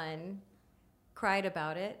in a bun, cried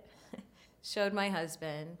about it, showed my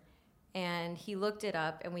husband, and he looked it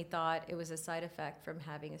up, and we thought it was a side effect from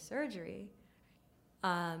having a surgery.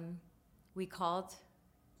 We called,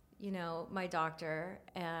 my doctor,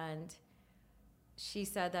 and she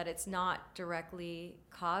said that it's not directly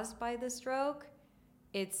caused by the stroke.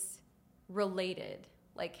 It's related.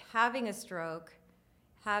 Like having a stroke,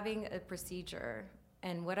 having a procedure,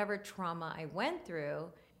 and whatever trauma I went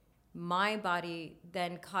through, my body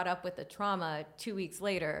then caught up with the trauma 2 weeks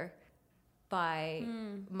later by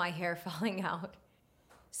my hair falling out.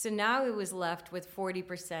 So now it was left with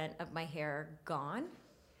 40% of my hair gone.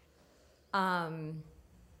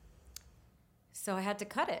 So I had to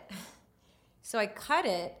cut it. So I cut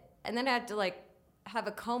it, and then I had to have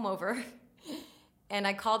a comb over, and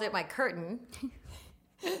I called it my curtain.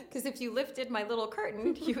 Because if you lifted my little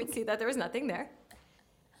curtain, you would see that there was nothing there.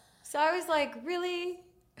 So I was like, really?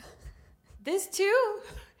 This too?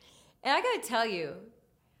 And I gotta tell you,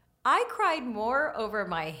 I cried more over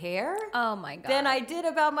my hair Oh my God. than I did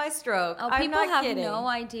about my stroke. Oh, I'm people not have kidding. no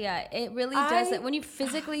idea. It really does it when you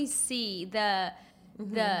physically see the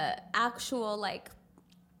actual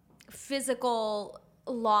physical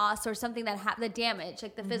loss or something that the damage,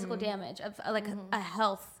 like the physical damage of a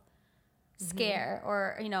health scare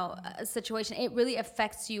or a situation. It really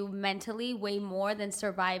affects you mentally way more than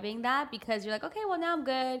surviving that, because you're like, okay, well now I'm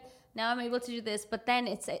good. Now I'm able to do this, but then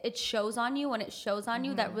it shows on you. When it shows on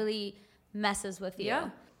you, that really messes with you.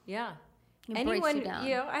 Yeah. It breaks Anyone, you down.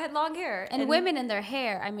 I had long hair. And women in their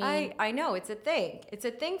hair, I mean. I know, it's a thing. It's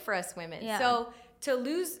a thing for us women. Yeah. So to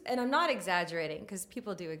lose, and I'm not exaggerating, because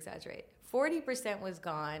people do exaggerate, 40% was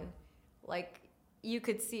gone. You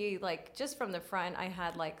could see, just from the front, I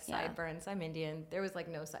had sideburns. I'm Indian. There was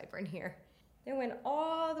no sideburn here. They went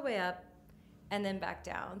all the way up and then back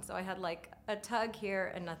down. So I had a tug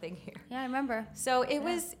here and nothing here. Yeah, I remember. So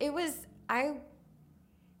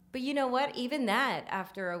but you know what? Even that,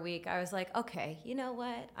 after a week, I was like, okay, you know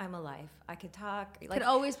what? I'm alive. I could talk. Could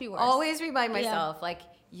always be worse. Always remind myself,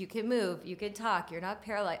 you can move, you can talk, you're not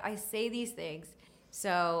paralyzed. I say these things.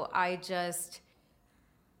 So I just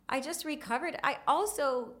recovered. I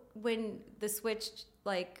also, when the switch,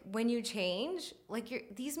 when you change,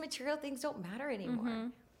 these material things don't matter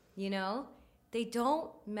anymore. They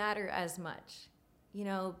don't matter as much.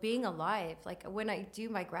 Being alive, when I do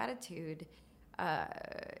my gratitude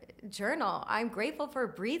journal, I'm grateful for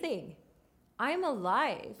breathing. I'm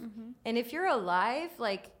alive. And if you're alive,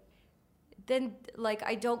 then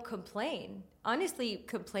I don't complain. Honestly,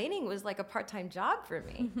 complaining was a part-time job for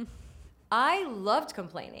me. I loved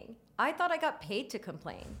complaining. I thought I got paid to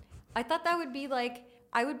complain. I thought that would be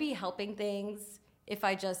I would be helping things if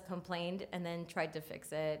I just complained and then tried to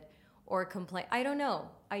fix it or complain. I don't know.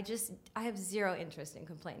 I have zero interest in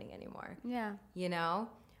complaining anymore. Yeah.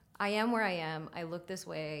 I am where I am. I look this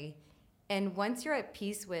way. And once you're at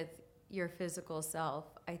peace with your physical self,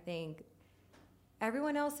 I think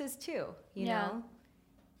everyone else is too, you know?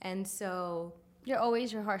 And so... You're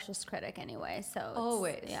always your harshest critic anyway, so...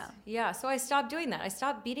 Always. Yeah, so I stopped doing that. I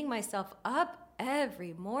stopped beating myself up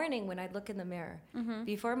every morning when I'd look in the mirror.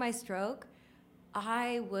 Before my stroke,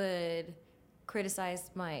 I would criticize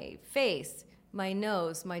my face, my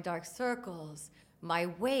nose, my dark circles, my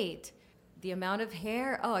weight, the amount of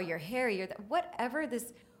hair, oh, your hair, whatever,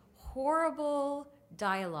 this horrible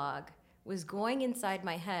dialogue was going inside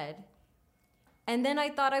my head. And then I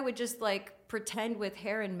thought I would just like pretend with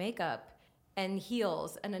hair and makeup and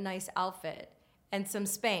heels and a nice outfit and some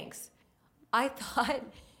Spanx. I thought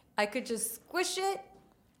I could just squish it,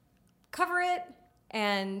 cover it,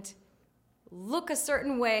 and look a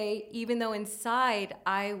certain way, even though inside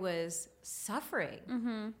I was suffering.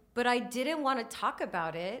 Mm-hmm. But I didn't want to talk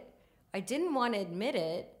about it. I didn't want to admit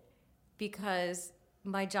it because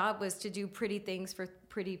my job was to do pretty things for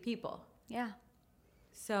pretty people. Yeah.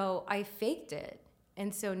 So I faked it.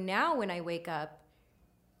 And so now when I wake up,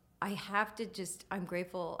 I have to I'm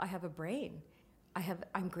grateful I have a brain.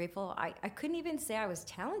 I'm grateful. I couldn't even say I was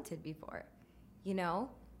talented before, you know?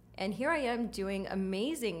 And here I am doing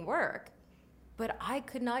amazing work, but I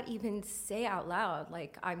could not even say out loud,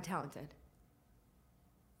 like, I'm talented.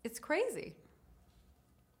 It's crazy.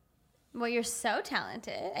 Well, you're so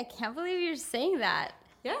talented. I can't believe you're saying that.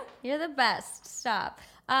 Yeah. You're the best. Stop.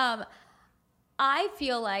 I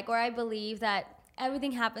feel like, or I believe that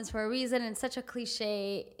everything happens for a reason, and it's such a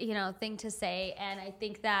cliche, thing to say. And I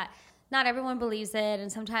think that not everyone believes it,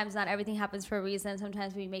 and sometimes not everything happens for a reason.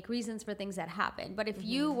 Sometimes we make reasons for things that happen. But if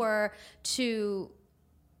you were to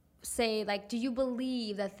say, like, do you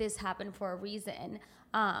believe that this happened for a reason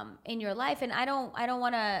in your life? And I don't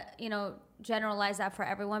want to, generalize that for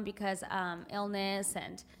everyone, because illness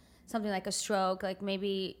and something like a stroke, like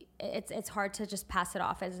maybe it's hard to just pass it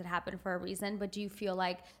off as it happened for a reason. But do you feel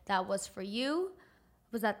like that was for you?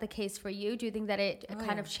 Was that the case for you? Do you think that it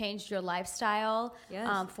kind of changed your lifestyle?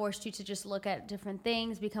 Yes. Forced you to just look at different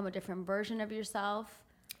things, become a different version of yourself?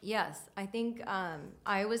 Yes. I think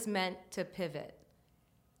I was meant to pivot.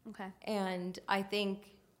 Okay. And I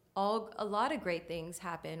think a lot of great things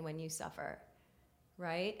happen when you suffer,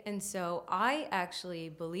 right? And so I actually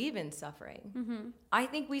believe in suffering. Mm-hmm. I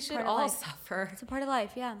think we should all suffer. It's a part of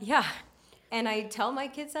life, yeah. Yeah. And I tell my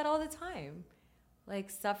kids that all the time.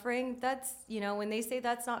 Like, suffering, that's, when they say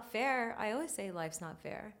that's not fair, I always say life's not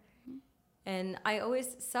fair. Mm-hmm. And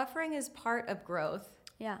suffering is part of growth.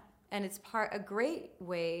 Yeah. And it's a great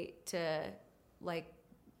way to, like,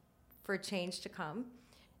 for change to come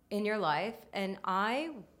in your life. And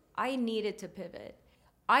I needed to pivot.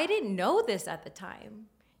 I didn't know this at the time.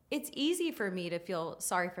 It's easy for me to feel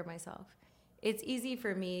sorry for myself. It's easy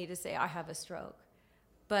for me to say I have a stroke.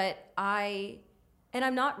 But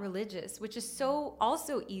I'm not religious, which is so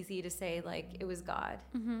also easy to say, like, it was God.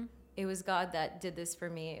 Mm-hmm. It was God that did this for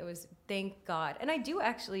me. It was, thank God. And I do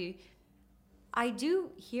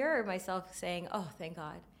hear myself saying, oh, thank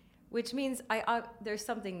God, which means there's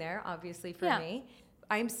something there, obviously, for me.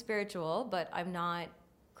 I'm spiritual, but I'm not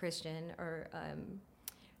Christian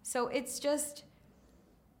so it's just,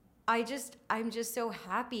 I'm just so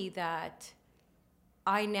happy that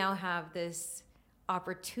I now have this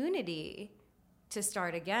opportunity to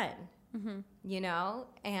start again,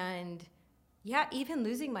 and yeah, even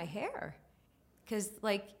losing my hair, because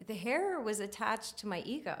like the hair was attached to my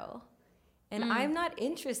ego, and I'm not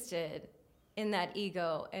interested in that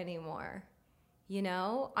ego anymore.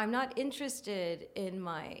 I'm not interested in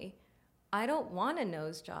I don't want a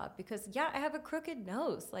nose job because I have a crooked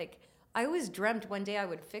nose. Like, I always dreamt one day I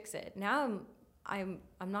would fix it. Now I'm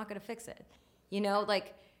not gonna fix it.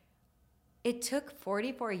 Like, it took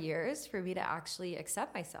 44 years for me to actually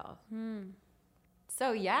accept myself.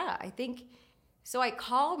 So yeah, I think, so I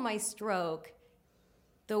call my stroke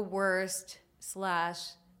the worst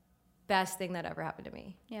 / best thing that ever happened to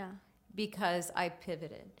me. Yeah. Because I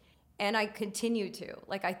pivoted. And I continue to.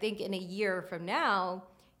 Like, I think in a year from now,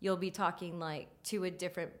 you'll be talking like to a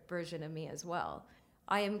different version of me as well.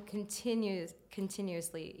 I am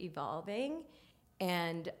continuously evolving,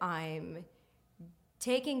 and I'm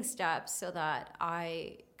taking steps so that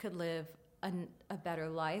I could live a better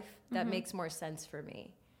life that makes more sense for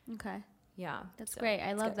me. Okay. Yeah. That's great.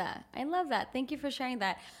 I love that. I love that. Thank you for sharing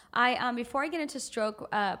that. Before I get into stroke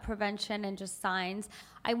prevention and just signs,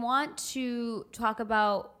 I want to talk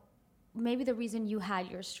about maybe the reason you had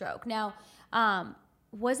your stroke. Now,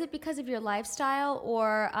 was it because of your lifestyle,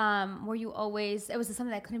 or were you always, it was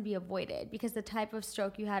something that couldn't be avoided? Because the type of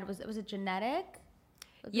stroke you had, was it genetic?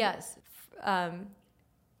 Yes.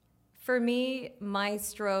 For me, my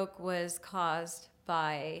stroke was caused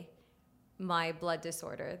by my blood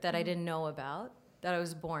disorder that I didn't know about, that I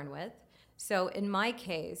was born with. So in my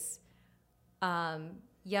case,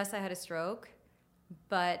 yes, I had a stroke,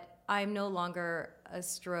 but I'm no longer a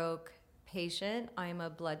stroke patient. I'm a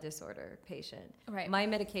blood disorder patient. Right. My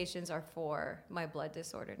medications are for my blood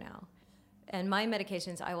disorder now. And my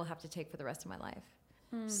medications I will have to take for the rest of my life.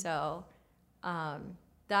 So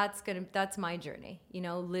that's my journey, you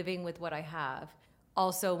know, living with what I have.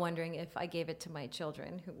 Also wondering if I gave it to my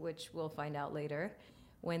children, which we'll find out later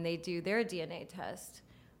when they do their DNA test.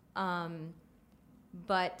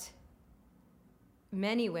 But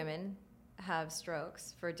many women have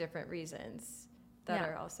strokes for different reasons that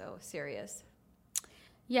are also serious.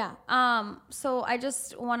 Yeah. So I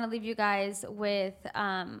just want to leave you guys with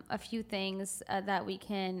a few things that we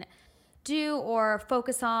can do or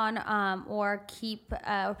focus on or keep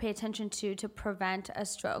or pay attention to prevent a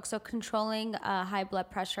stroke. So controlling high blood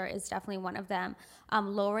pressure is definitely one of them.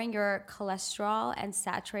 Lowering your cholesterol and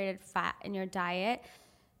saturated fat in your diet.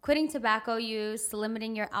 Quitting tobacco use,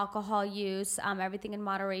 limiting your alcohol use, everything in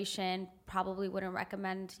moderation. Probably wouldn't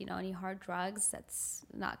recommend, any hard drugs. That's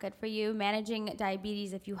not good for you. Managing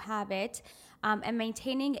diabetes if you have it, and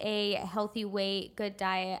maintaining a healthy weight, good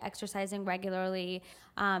diet, exercising regularly.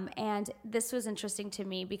 And this was interesting to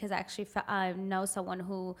me because I actually know someone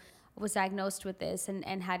who was diagnosed with this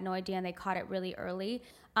and had no idea, and they caught it really early.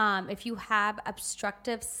 If you have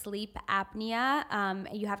obstructive sleep apnea,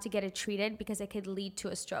 you have to get it treated because it could lead to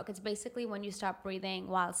a stroke. It's basically when you stop breathing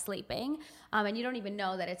while sleeping, and you don't even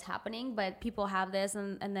know that it's happening, but people have this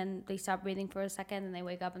and then they stop breathing for a second and they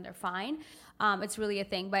wake up and they're fine. It's really a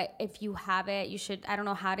thing, but if you have it, you should, I don't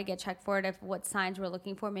know how to get checked for it, what signs we're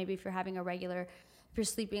looking for. Maybe if you're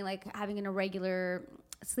sleeping, like having an irregular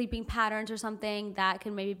sleeping patterns or something, that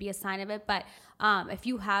can maybe be a sign of it. But if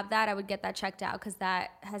you have that, I would get that checked out because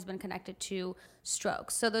that has been connected to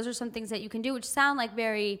strokes. So those are some things that you can do, which sound like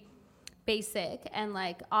very basic and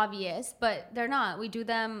like obvious, but they're not. We do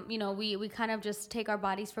them, we kind of just take our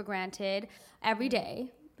bodies for granted every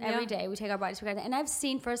day. Every day we take our bodies for granted. And I've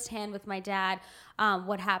seen firsthand with my dad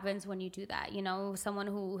what happens when you do that. Someone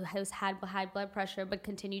who has had high blood pressure but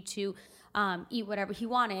continued to eat whatever he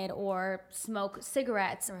wanted or smoke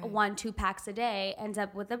cigarettes, 1-2 packs a day, ends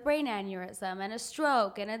up with a brain aneurysm and a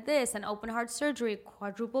stroke and an open heart surgery,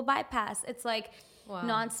 quadruple bypass. It's like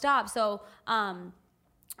nonstop. So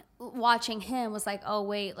watching him was like, oh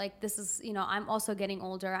wait, like this is, I'm also getting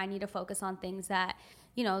older. I need to focus on things that,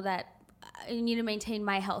 that I need to maintain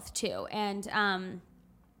my health too. And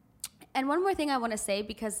one more thing I want to say,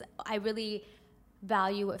 because I really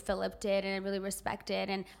value what Philip did and I really respect it,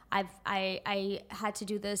 and I had to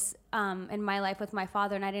do this in my life with my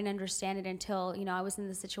father, and I didn't understand it until I was in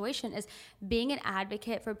this situation, is being an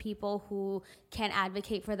advocate for people who can't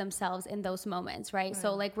advocate for themselves in those moments, right?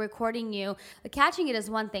 So like recording you, catching it is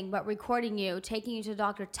one thing, but recording you, taking you to the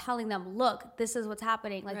doctor, telling them, look, this is what's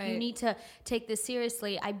happening, like you need to take this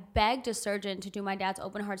seriously. I begged a surgeon to do my dad's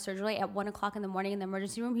open heart surgery at 1:00 in the morning in the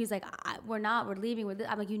emergency room. He's like, we're leaving with it.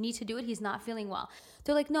 I'm like, you need to do it, he's not feeling well.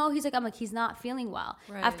 They're like, no. I'm like, he's not feeling well.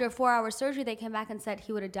 After a 4-hour surgery, they came back and said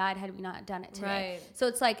he would have died had we not done it today. So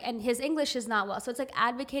it's like, and his English is not well. So it's like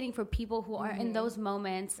advocating for people who are in those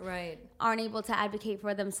moments, aren't able to advocate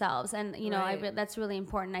for themselves. And, that's really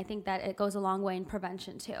important. I think that it goes a long way in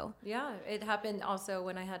prevention too. Yeah. It happened also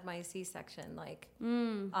when I had my C-section. Like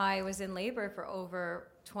I was in labor for over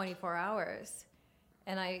 24 hours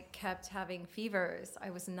and I kept having fevers. I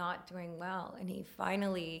was not doing well. And he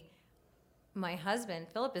finally, my husband,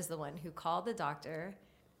 Philip, is the one who called the doctor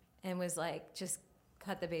and was like, just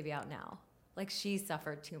cut the baby out now. Like she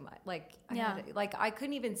suffered too much. Like, I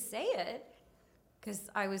couldn't even say it because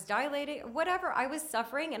I was dilating, whatever. I was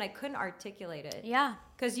suffering and I couldn't articulate it. Yeah.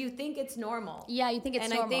 Because you think it's normal. Yeah, you think it's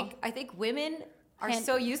normal. And I think women are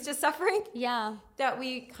so used to suffering. Yeah. That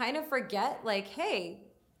we kind of forget, like, hey,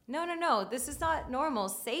 no, this is not normal.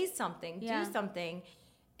 Say something, do something.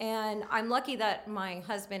 And I'm lucky that my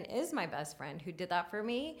husband is my best friend who did that for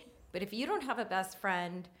me. But if you don't have a best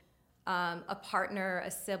friend, a partner,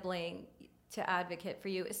 a sibling to advocate for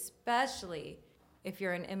you, especially if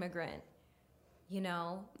you're an immigrant,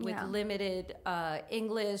 with limited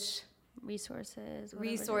English resources,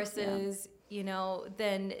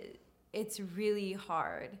 then it's really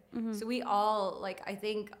hard. So we all, I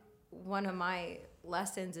think one of my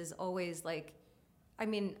lessons is always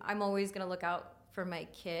I'm always going to look out for my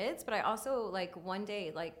kids, but I also one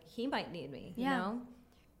day he might need me, you know?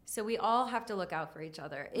 So we all have to look out for each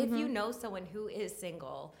other. If you know someone who is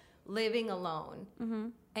single, living alone,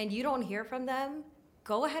 and you don't hear from them,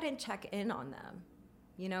 go ahead and check in on them.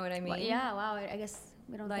 You know what I mean? Well, yeah, wow. I guess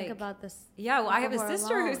we don't think about this. Yeah, well, I have a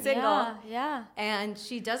sister who's single. Yeah. And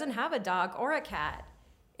she doesn't have a dog or a cat.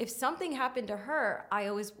 If something happened to her,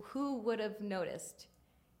 who would have noticed?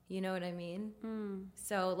 You know what I mean?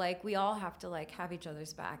 So we all have to have each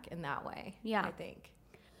other's back in that way. Yeah. I think.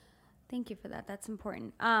 Thank you for that. That's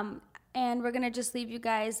important. And we're going to just leave you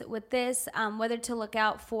guys with this, whether to look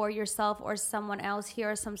out for yourself or someone else.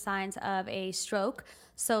 Here are some signs of a stroke.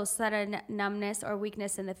 So sudden numbness or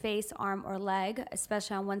weakness in the face, arm, or leg,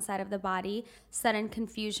 especially on one side of the body. Sudden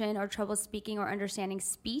confusion or trouble speaking or understanding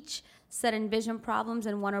speech. Sudden vision problems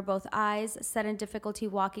in one or both eyes. Sudden difficulty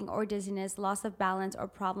walking or dizziness, loss of balance or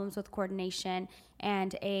problems with coordination,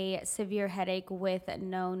 and a severe headache with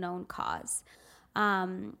no known cause.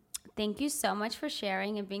 Thank you so much for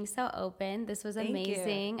sharing and being so open. This was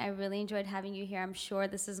amazing. I really enjoyed having you here. I'm sure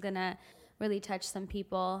this is going to really touch some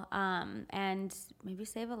people and maybe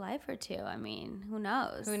save a life or two. I mean, who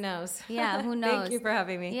knows? Who knows? Yeah, who knows? Thank you for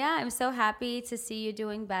having me. Yeah, I'm so happy to see you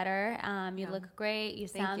doing better. You look great. You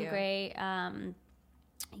sound great.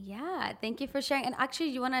 Yeah, thank you for sharing. And actually,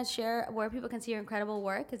 you want to share where people can see your incredible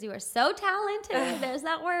work because you are so talented. There's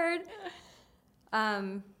that word.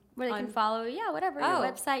 Where they can follow, whatever, your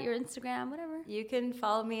website, your Instagram, whatever. You can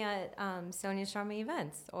follow me at Sonia Sharma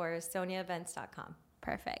Events or soniaevents.com.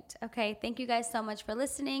 Perfect. Okay, thank you guys so much for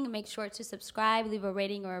listening. Make sure to subscribe, leave a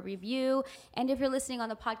rating or a review. And if you're listening on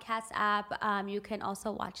the podcast app, you can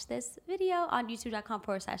also watch this video on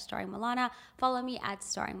youtube.com/StarringMilana. Follow me at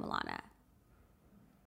Starring Milana.